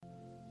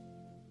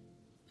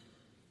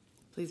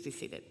Please be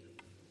seated.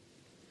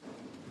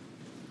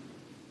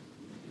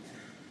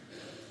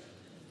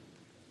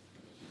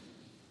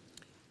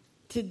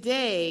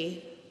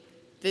 Today,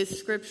 this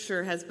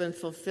scripture has been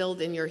fulfilled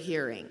in your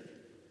hearing.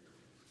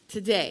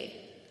 Today.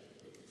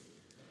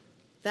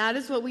 That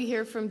is what we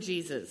hear from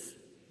Jesus.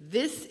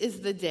 This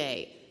is the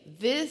day.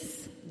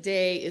 This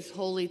day is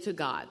holy to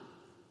God.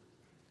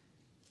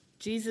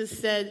 Jesus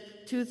said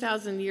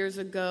 2,000 years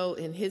ago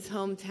in his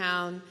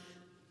hometown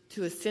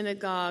to a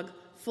synagogue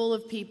full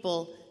of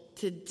people,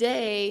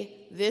 today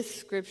this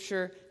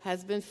scripture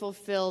has been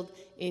fulfilled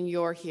in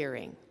your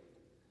hearing.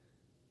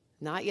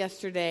 Not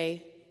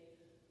yesterday,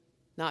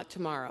 not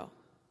tomorrow,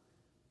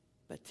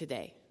 but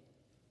today.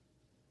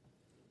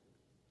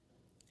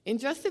 In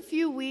just a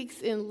few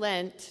weeks in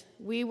Lent,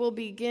 we will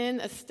begin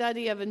a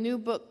study of a new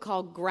book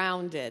called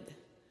Grounded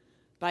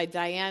by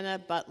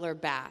Diana Butler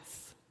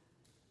Bass.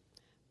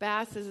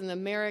 Bass is an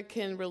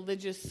American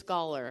religious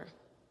scholar.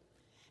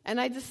 And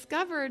I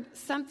discovered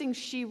something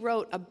she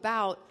wrote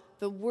about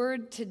the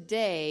word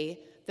today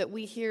that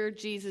we hear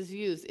Jesus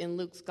use in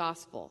Luke's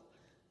gospel,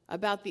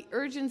 about the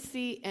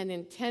urgency and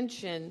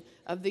intention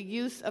of the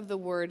use of the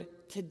word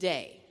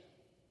today.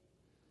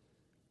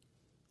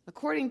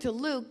 According to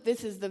Luke,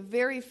 this is the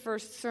very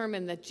first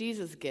sermon that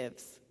Jesus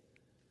gives.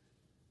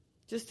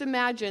 Just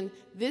imagine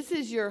this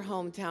is your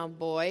hometown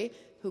boy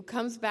who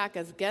comes back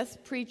as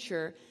guest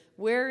preacher,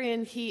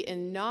 wherein he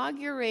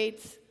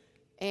inaugurates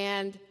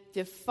and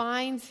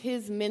defines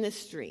his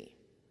ministry,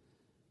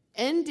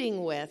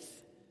 ending with,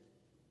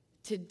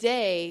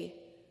 today,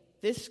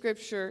 this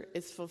scripture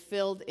is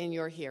fulfilled in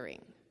your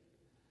hearing.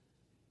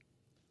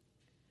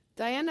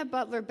 Diana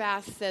Butler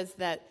Bass says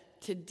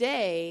that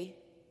today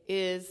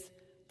is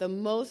the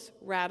most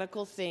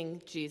radical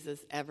thing Jesus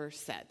ever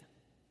said.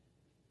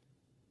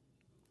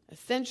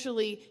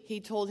 Essentially, he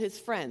told his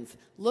friends,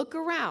 look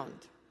around.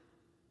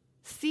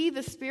 See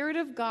the Spirit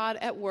of God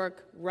at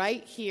work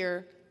right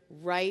here,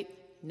 right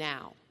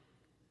now.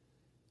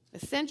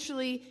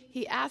 Essentially,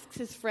 he asks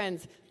his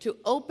friends to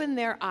open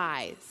their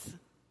eyes,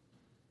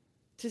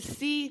 to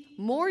see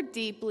more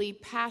deeply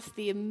past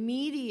the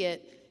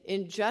immediate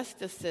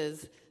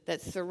injustices that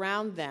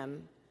surround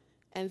them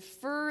and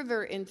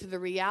further into the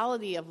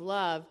reality of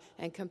love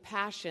and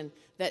compassion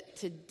that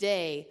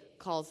today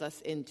calls us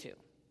into.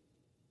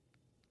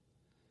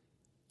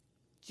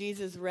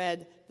 Jesus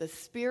read, "The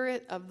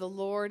Spirit of the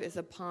Lord is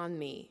upon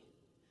me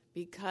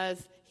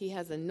because he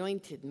has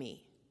anointed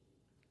me."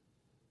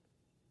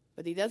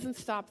 But he doesn't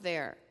stop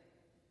there.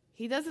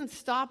 He doesn't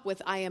stop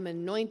with, "I am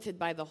anointed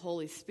by the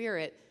Holy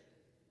Spirit,"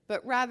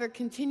 but rather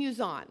continues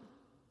on.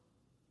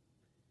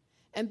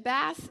 And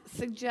Bass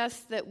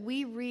suggests that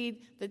we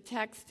read the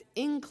text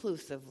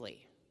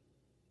inclusively.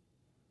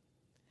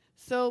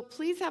 So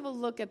please have a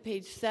look at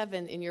page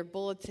 7 in your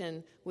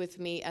bulletin with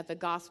me at the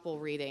gospel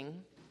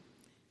reading.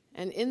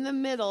 And in the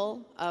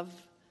middle of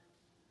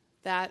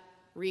that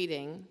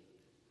reading,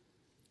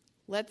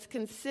 let's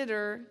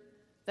consider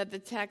that the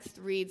text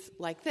reads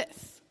like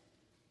this.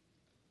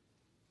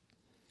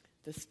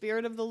 "The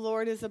Spirit of the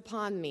Lord is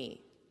upon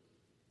me,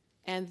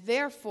 and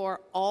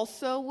therefore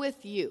also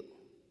with you,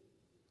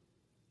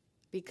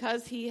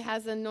 because he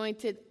has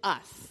anointed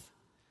us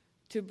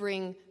to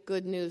bring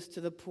good news to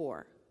the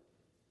poor.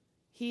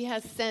 He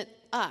has sent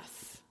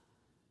us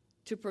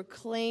to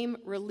proclaim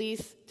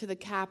release to the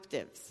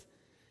captives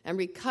and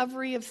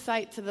recovery of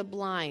sight to the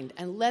blind,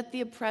 and let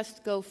the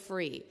oppressed go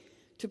free,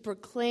 to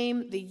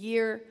proclaim the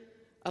year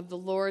of the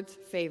Lord's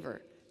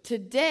favor."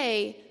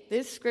 Today,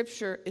 this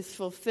scripture is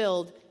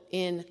fulfilled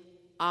in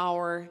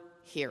our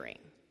hearing.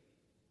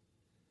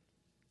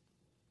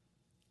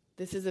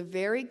 This is a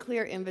very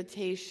clear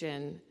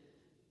invitation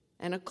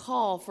and a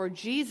call for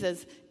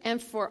Jesus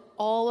and for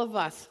all of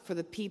us, for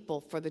the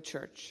people, for the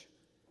church.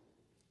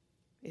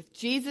 If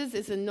Jesus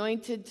is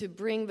anointed to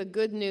bring the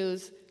good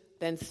news,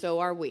 then so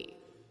are we.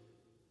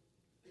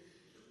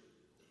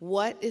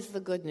 What is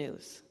the good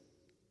news?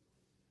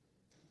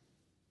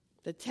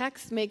 The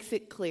text makes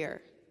it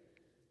clear.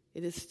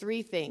 It is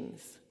 3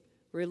 things: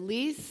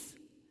 release,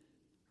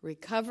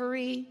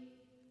 recovery,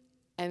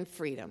 and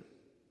freedom.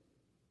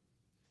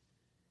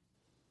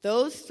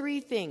 Those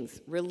 3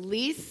 things: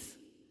 release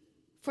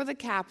for the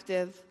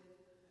captive,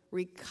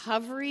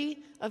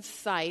 recovery of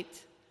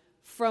sight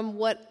from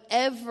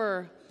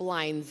whatever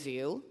blinds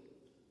you,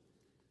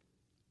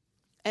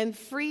 and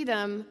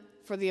freedom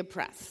for the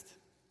oppressed.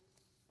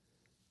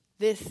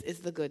 This is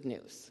the good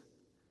news.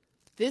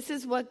 This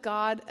is what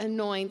God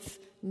anoints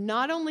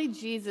not only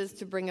Jesus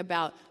to bring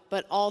about,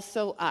 but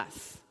also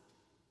us.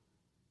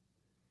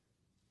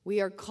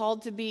 We are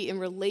called to be in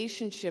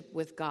relationship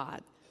with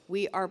God.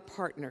 We are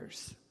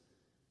partners.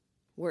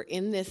 We're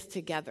in this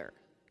together.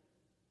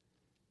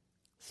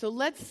 So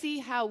let's see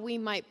how we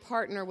might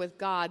partner with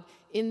God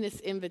in this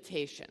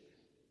invitation.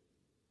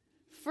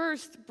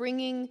 First,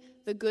 bringing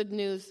the good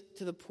news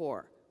to the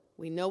poor.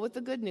 We know what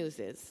the good news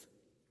is.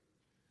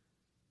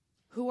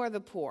 Who are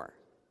the poor?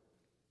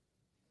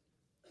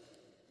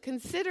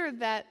 Consider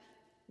that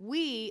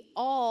we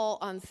all,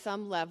 on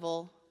some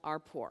level, are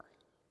poor.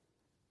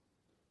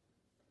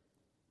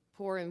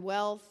 poor in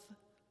wealth,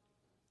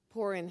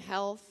 poor in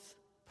health,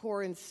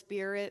 poor in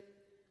spirit,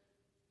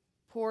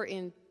 poor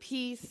in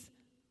peace,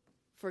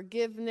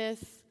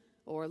 forgiveness,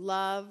 or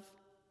love,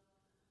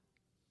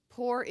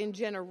 poor in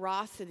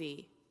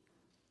generosity,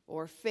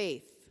 or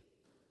faith,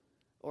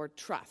 or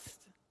trust.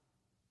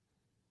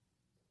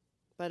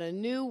 But a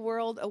new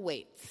world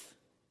awaits.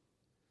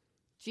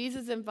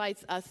 Jesus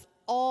invites us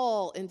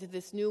all into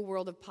this new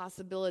world of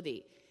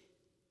possibility.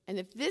 And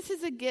if this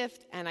is a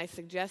gift, and I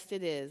suggest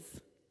it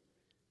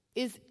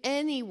is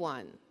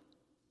anyone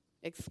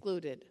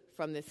excluded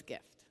from this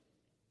gift?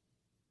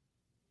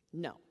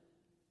 No.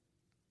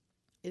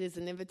 It is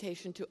an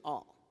invitation to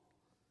all.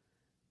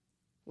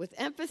 With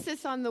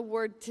emphasis on the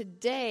word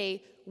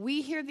today,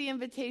 we hear the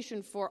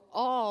invitation for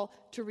all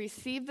to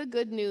receive the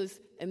good news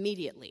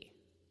immediately.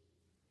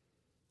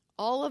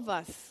 All of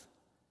us,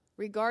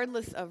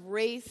 regardless of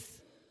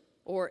race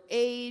or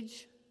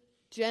age,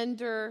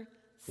 gender,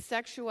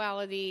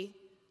 sexuality,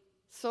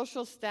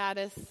 social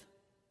status,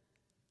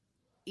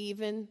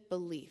 even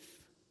belief.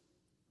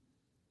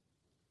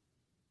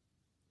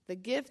 The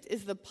gift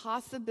is the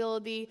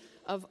possibility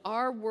of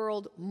our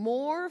world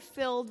more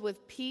filled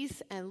with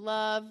peace and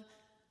love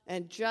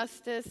and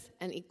justice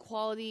and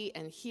equality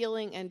and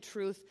healing and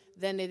truth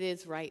than it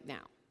is right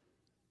now.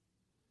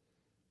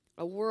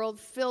 A world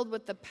filled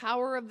with the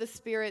power of the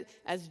Spirit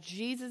as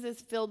Jesus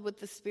is filled with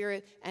the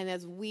Spirit and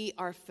as we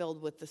are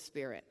filled with the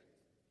Spirit.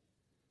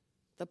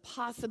 The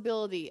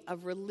possibility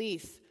of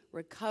release,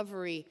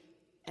 recovery,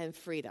 and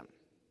freedom.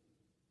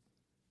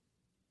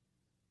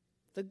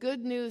 The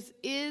good news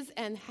is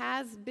and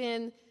has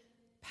been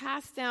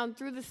passed down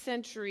through the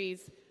centuries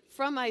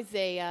from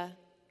Isaiah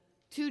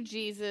to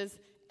Jesus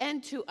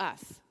and to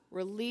us.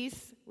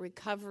 Release,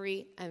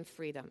 recovery, and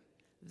freedom.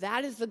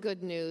 That is the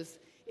good news.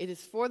 It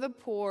is for the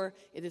poor.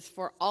 It is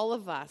for all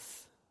of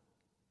us.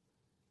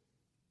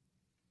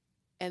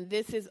 And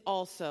this is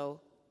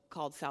also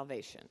called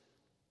salvation.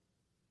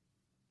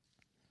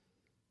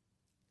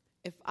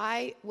 If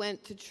I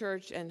went to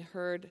church and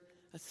heard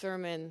a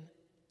sermon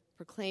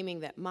proclaiming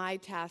that my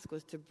task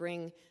was to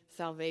bring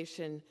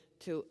salvation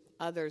to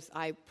others,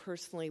 I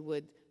personally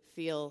would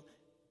feel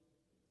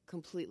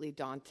completely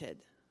daunted,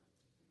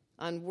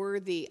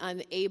 unworthy,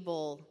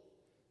 unable,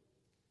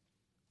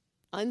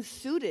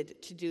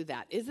 unsuited to do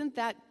that. Isn't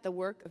that the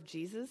work of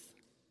Jesus?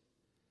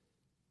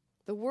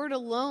 The word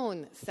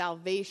alone,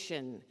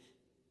 salvation,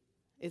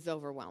 is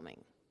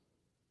overwhelming.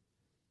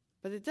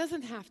 But it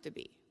doesn't have to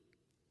be.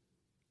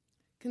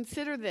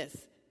 Consider this.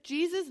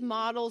 Jesus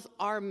models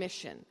our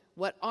mission,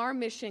 what our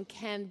mission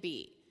can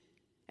be.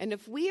 And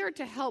if we are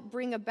to help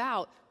bring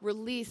about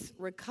release,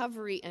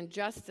 recovery, and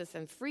justice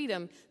and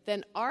freedom,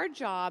 then our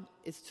job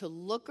is to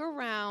look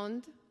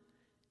around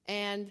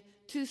and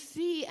to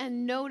see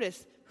and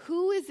notice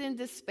who is in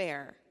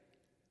despair,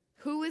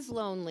 who is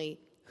lonely,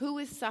 who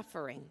is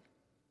suffering,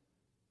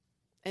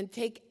 and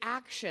take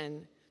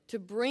action to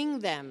bring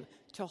them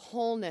to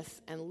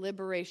wholeness and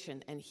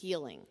liberation and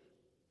healing.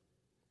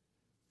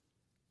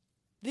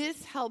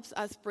 This helps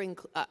us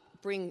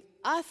bring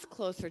us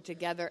closer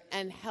together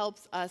and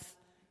helps us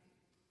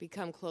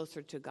become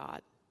closer to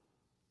God.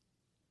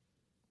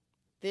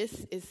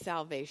 This is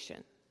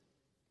salvation.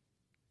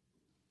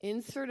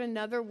 Insert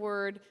another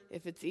word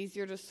if it's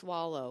easier to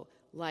swallow,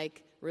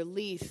 like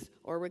release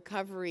or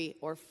recovery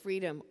or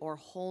freedom or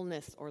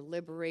wholeness or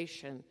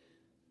liberation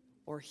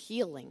or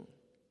healing.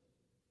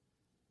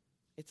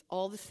 It's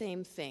all the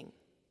same thing.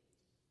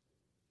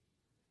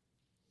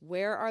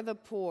 Where are the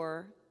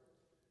poor?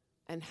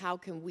 And how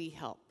can we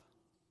help?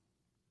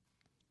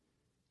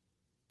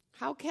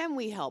 How can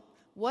we help?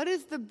 What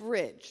is the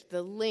bridge,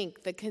 the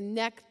link, the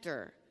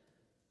connector?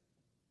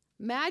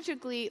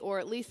 Magically, or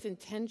at least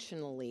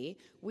intentionally,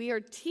 we are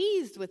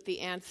teased with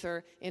the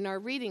answer in our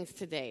readings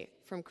today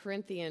from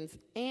Corinthians,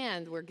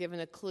 and we're given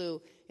a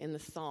clue in the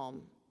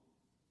psalm.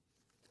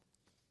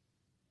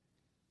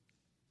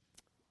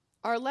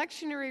 Our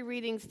lectionary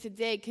readings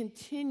today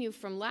continue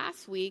from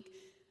last week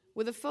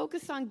with a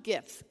focus on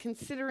gifts,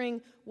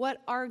 considering what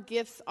our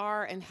gifts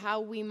are and how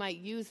we might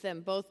use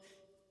them both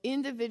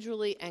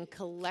individually and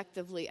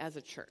collectively as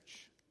a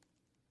church.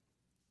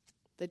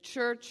 The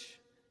church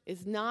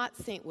is not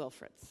St.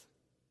 Wilfrid's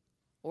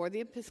or the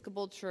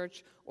Episcopal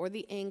Church or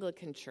the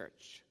Anglican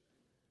Church.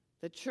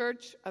 The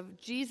Church of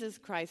Jesus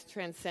Christ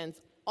transcends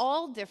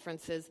all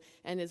differences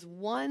and is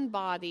one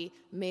body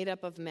made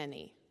up of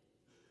many.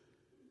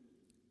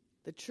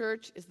 The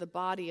church is the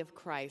body of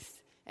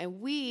Christ.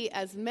 And we,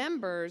 as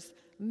members,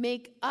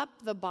 make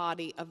up the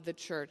body of the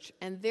church,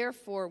 and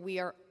therefore we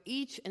are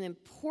each an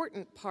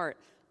important part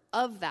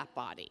of that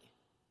body.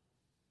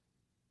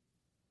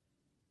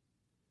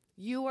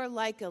 You are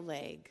like a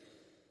leg,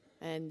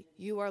 and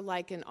you are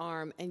like an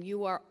arm, and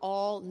you are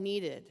all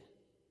needed.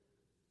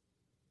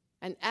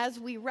 And as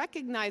we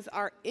recognize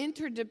our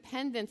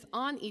interdependence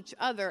on each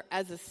other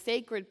as a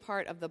sacred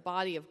part of the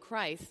body of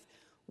Christ,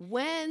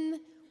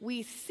 when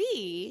we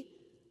see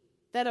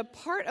that a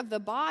part of the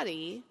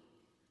body,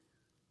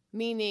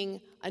 meaning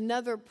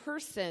another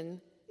person,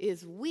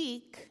 is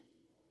weak,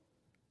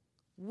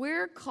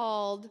 We're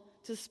called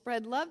to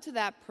spread love to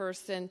that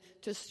person,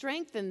 to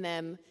strengthen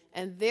them,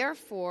 and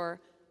therefore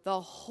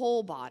the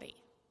whole body.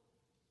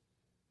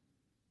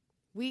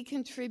 We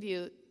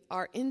contribute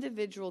our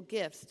individual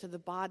gifts to the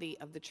body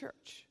of the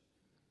church.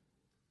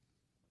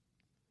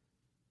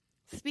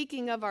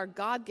 Speaking of our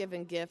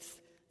God-given gifts,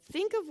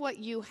 think of what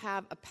you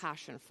have a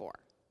passion for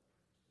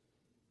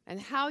and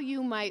how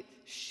you might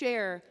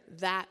share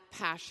that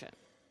passion.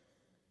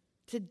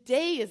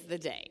 Today is the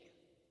day.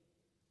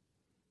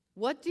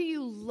 What do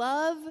you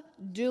love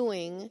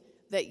doing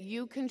that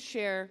you can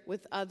share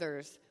with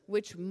others,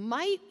 which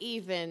might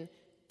even,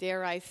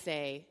 dare I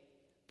say,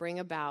 bring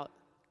about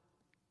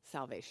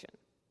salvation?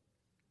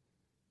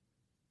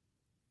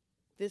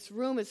 This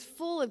room is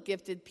full of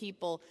gifted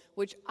people,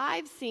 which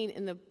I've seen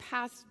in the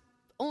past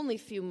only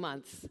few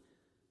months,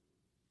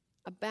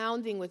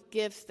 abounding with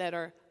gifts that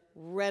are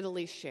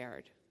readily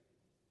shared.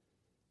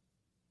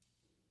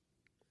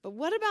 But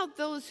what about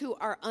those who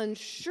are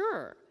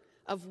unsure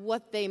of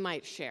what they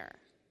might share?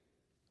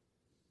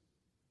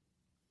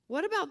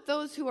 What about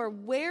those who are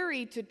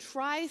wary to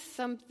try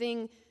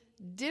something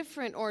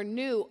different or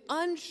new,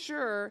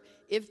 unsure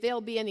if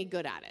they'll be any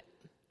good at it?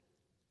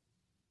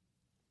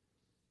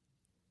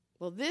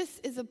 Well, this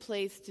is a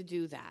place to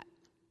do that.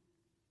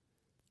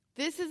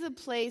 This is a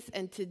place,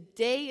 and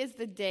today is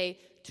the day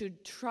to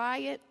try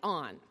it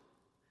on.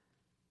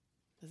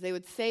 As they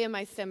would say in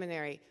my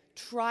seminary,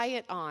 try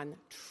it on,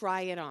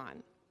 try it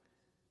on.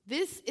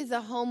 This is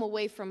a home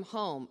away from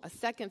home, a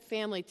second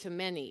family to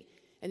many.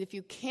 And if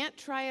you can't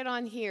try it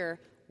on here,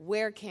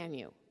 where can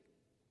you?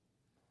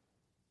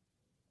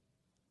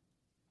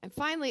 And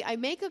finally, I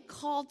make a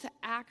call to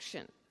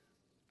action.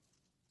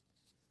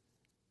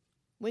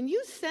 When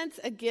you sense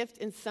a gift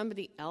in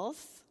somebody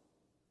else,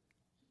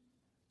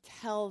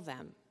 tell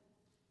them.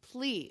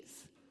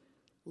 Please,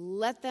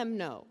 let them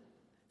know.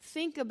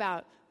 Think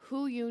about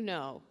who you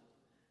know,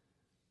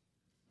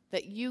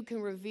 that you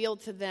can reveal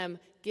to them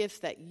gifts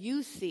that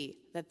you see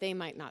that they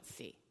might not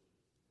see.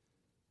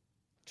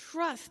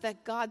 Trust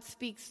that God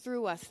speaks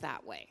through us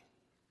that way.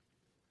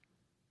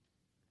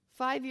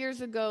 5 years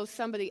ago,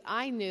 somebody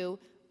I knew,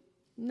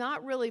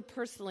 not really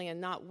personally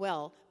and not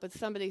well, but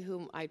somebody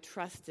whom I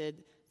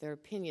trusted their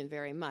opinion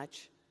very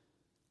much,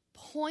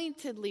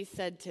 pointedly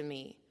said to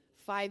me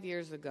 5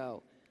 years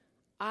ago,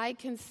 "I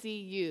can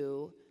see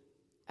you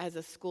as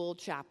a school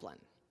chaplain."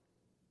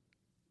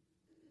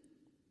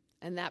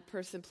 And that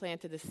person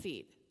planted a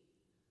seed.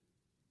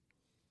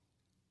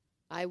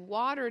 I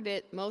watered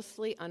it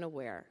mostly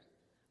unaware,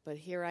 but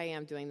here I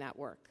am doing that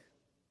work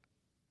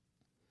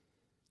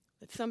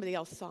that somebody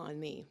else saw in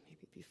me,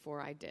 maybe before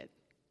I did.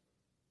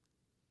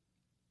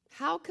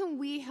 How can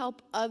we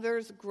help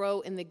others grow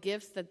in the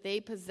gifts that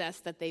they possess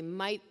that they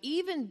might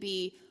even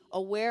be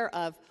aware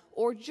of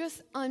or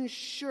just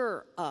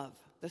unsure of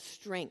the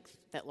strength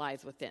that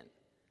lies within?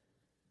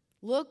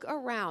 Look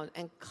around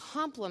and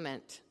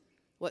compliment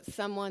what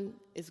someone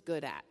is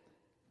good at.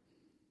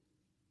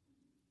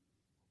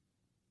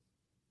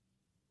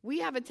 We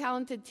have a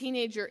talented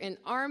teenager in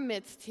our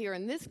midst here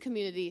in this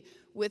community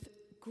with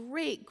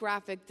great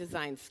graphic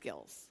design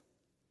skills,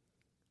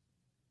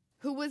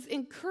 who was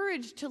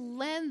encouraged to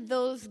lend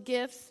those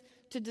gifts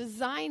to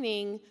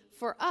designing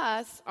for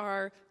us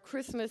our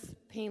Christmas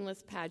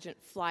Painless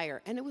Pageant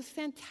flyer. And it was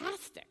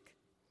fantastic.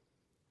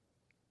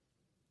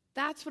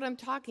 That's what I'm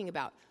talking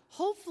about.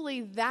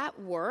 Hopefully that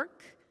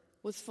work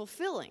was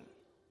fulfilling.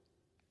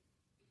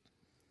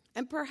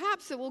 And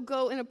perhaps it will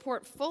go in a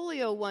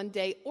portfolio one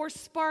day or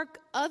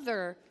spark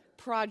other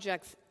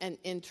projects and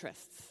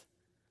interests.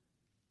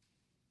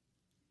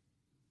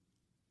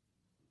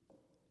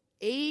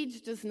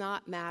 Age does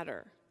not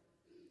matter.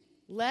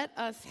 Let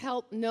us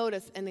help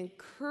notice and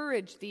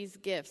encourage these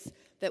gifts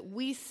that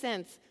we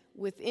sense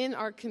within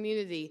our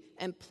community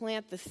and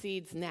plant the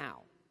seeds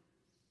now.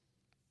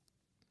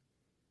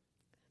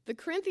 The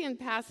Corinthian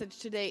passage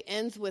today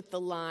ends with the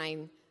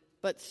line,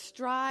 "But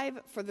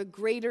strive for the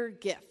greater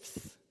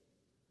gifts."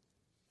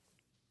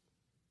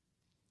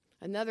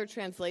 Another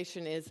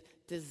translation is,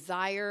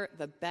 "Desire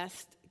the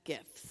best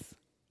gifts."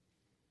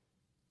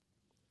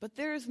 But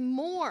there's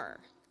more.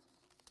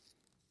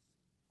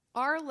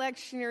 Our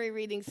lectionary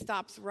reading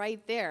stops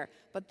right there,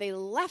 but they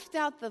left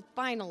out the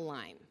final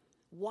line.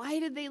 Why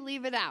did they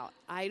leave it out?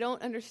 I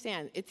don't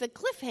understand. It's a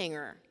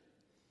cliffhanger.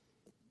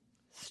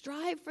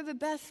 Strive for the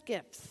best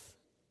gifts.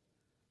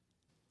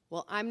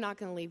 Well, I'm not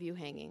going to leave you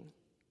hanging.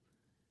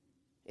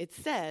 It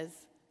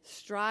says,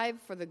 "Strive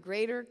for the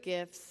greater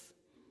gifts,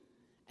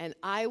 and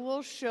I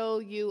will show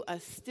you a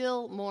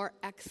still more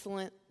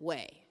excellent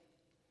way."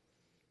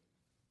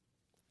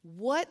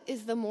 What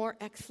is the more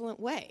excellent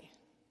way?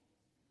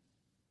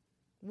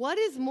 What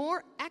is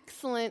more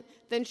excellent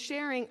than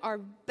sharing our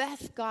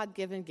best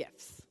God-given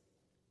gifts?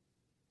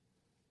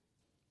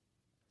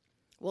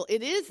 Well,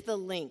 it is the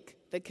link,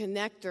 the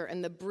connector,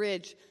 and the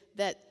bridge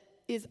that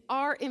is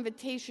our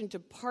invitation to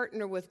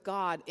partner with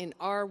God in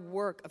our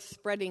work of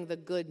spreading the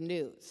good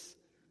news.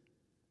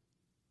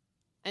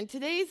 And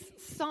today's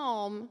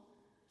psalm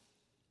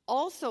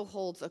also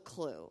holds a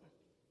clue.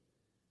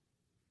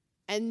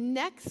 And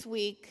next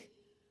week,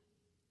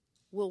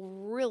 we'll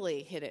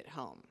really hit it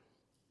home.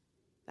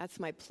 That's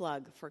my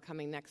plug for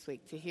coming next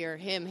week, to hear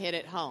him hit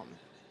it home.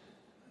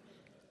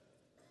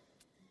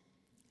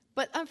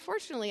 But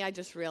unfortunately, I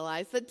just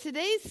realized that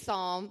today's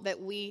psalm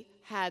that we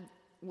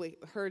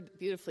heard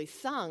beautifully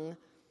sung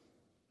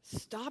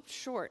stopped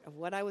short of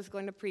what I was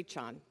going to preach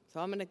on. So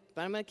I'm going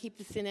to keep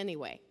this in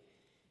anyway.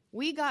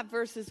 We got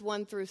verses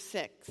 1 through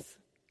 6.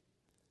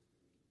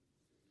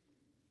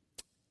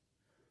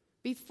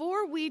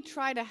 Before we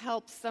try to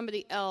help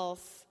somebody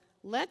else,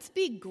 let's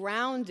be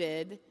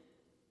grounded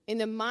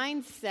in a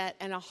mindset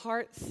and a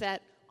heart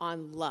set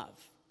on love.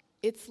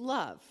 It's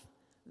love.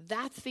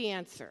 That's the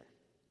answer.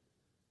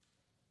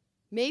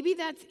 Maybe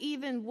that's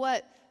even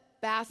what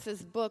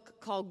Bass's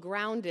book called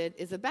Grounded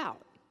is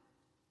about.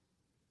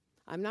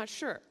 I'm not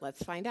sure.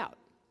 Let's find out.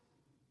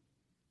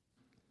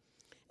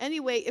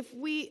 Anyway, if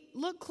we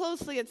look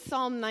closely at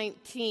Psalm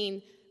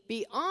 19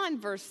 beyond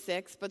verse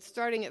 6, but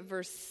starting at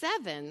verse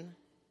 7,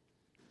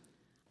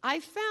 I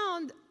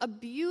found a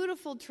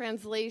beautiful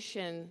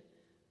translation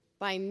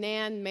by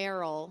Nan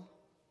Merrill.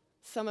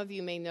 Some of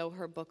you may know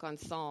her book on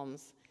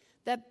Psalms,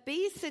 that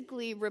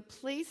basically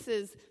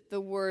replaces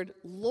the word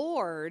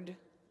Lord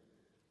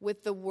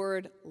with the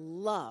word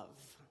love.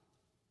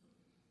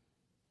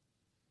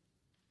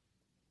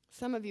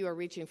 Some of you are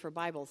reaching for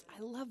Bibles.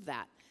 I love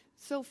that.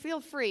 So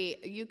feel free.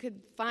 You could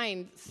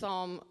find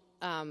Psalm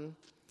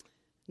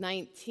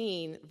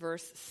 19,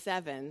 verse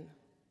 7,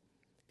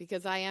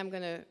 because I am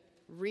going to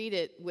read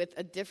it with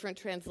a different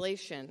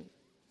translation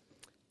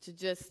to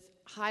just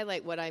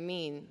highlight what I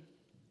mean.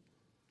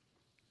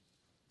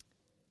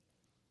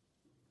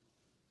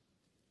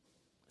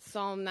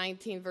 Psalm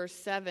 19, verse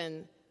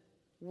 7,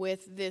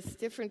 with this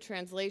different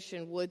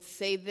translation, would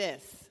say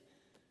this.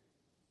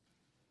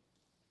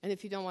 And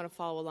if you don't want to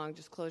follow along,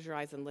 just close your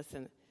eyes and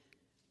listen.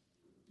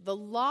 The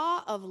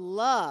law of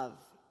love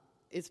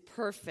is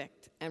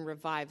perfect and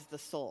revives the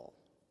soul.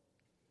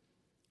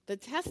 The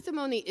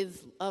testimony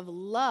of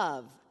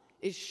love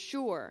is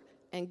sure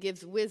and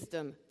gives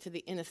wisdom to the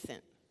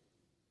innocent.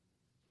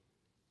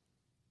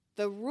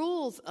 The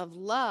rules of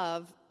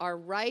love are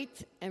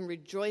right and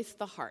rejoice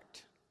the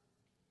heart.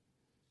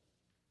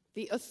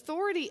 The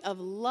authority of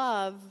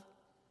love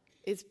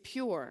is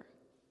pure,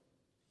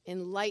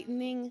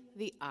 enlightening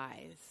the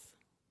eyes.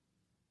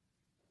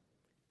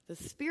 The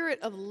spirit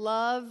of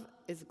love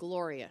is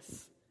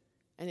glorious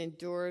and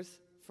endures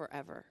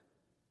forever.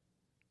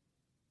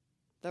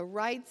 The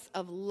rights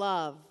of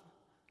love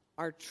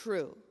are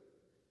true,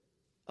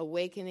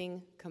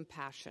 awakening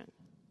compassion.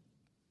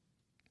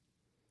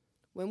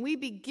 When we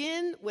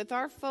begin with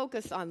our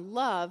focus on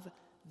love,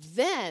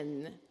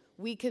 then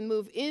we can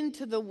move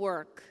into the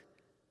work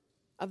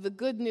of the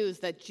good news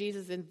that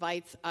Jesus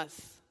invites us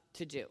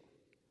to do.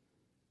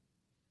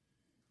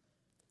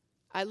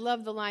 I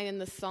love the line in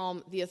the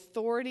psalm, the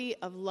authority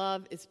of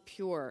love is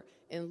pure,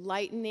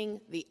 enlightening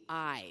the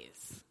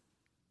eyes.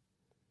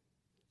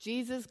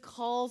 Jesus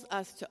calls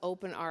us to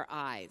open our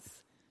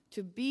eyes,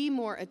 to be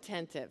more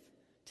attentive,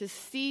 to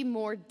see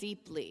more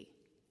deeply,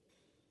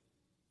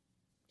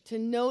 to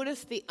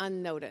notice the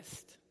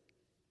unnoticed.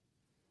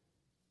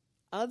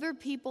 Other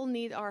people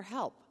need our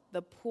help.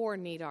 The poor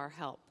need our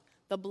help.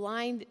 The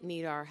blind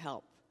need our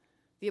help.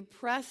 The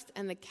oppressed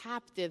and the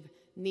captive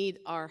need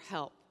our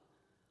help.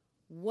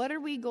 What are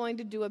we going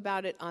to do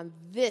about it on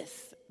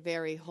this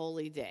very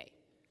holy day?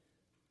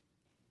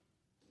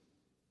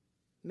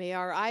 May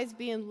our eyes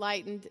be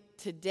enlightened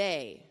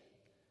today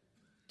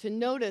to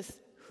notice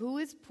who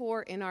is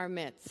poor in our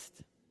midst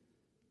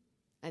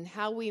and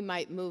how we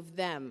might move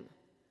them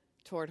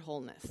toward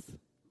wholeness.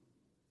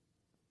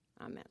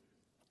 Amen.